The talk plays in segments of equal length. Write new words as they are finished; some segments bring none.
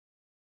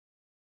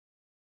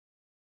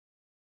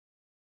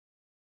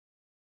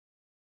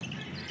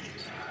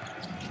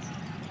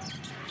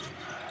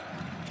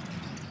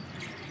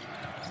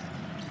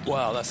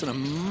Wow, that's an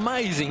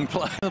amazing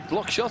play.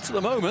 Block shots at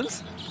the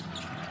moment.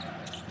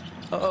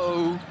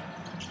 Uh-oh.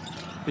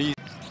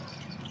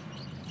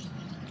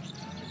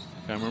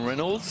 Cameron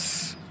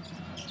Reynolds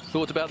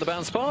thought about the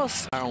bounce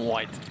pass. Aaron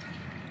White,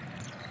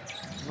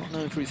 not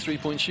known for his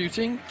three-point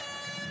shooting,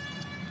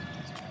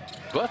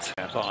 but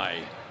by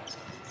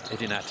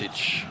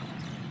Edinatic.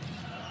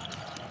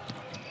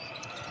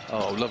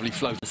 Oh, lovely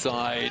float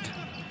aside,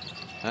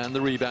 and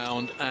the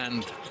rebound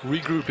and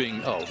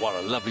regrouping. Oh, what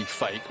a lovely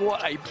fake!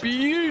 What a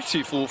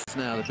beautiful!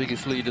 Now the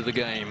biggest lead of the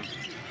game.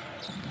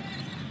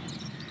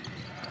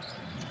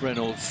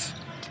 Reynolds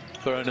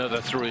for another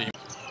three.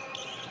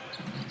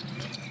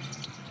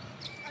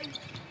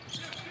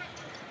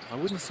 I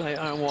wouldn't say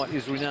Aaron White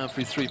is renowned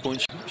for his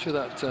three-point shot. I'm not sure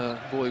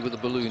that boy with the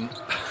balloon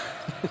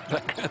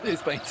background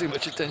is paying too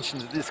much attention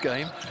to this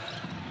game.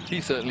 He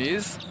certainly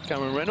is.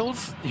 Cameron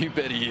Reynolds, you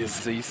bet he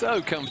is. He's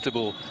so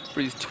comfortable for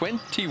his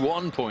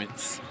 21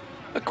 points.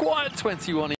 A quiet 21.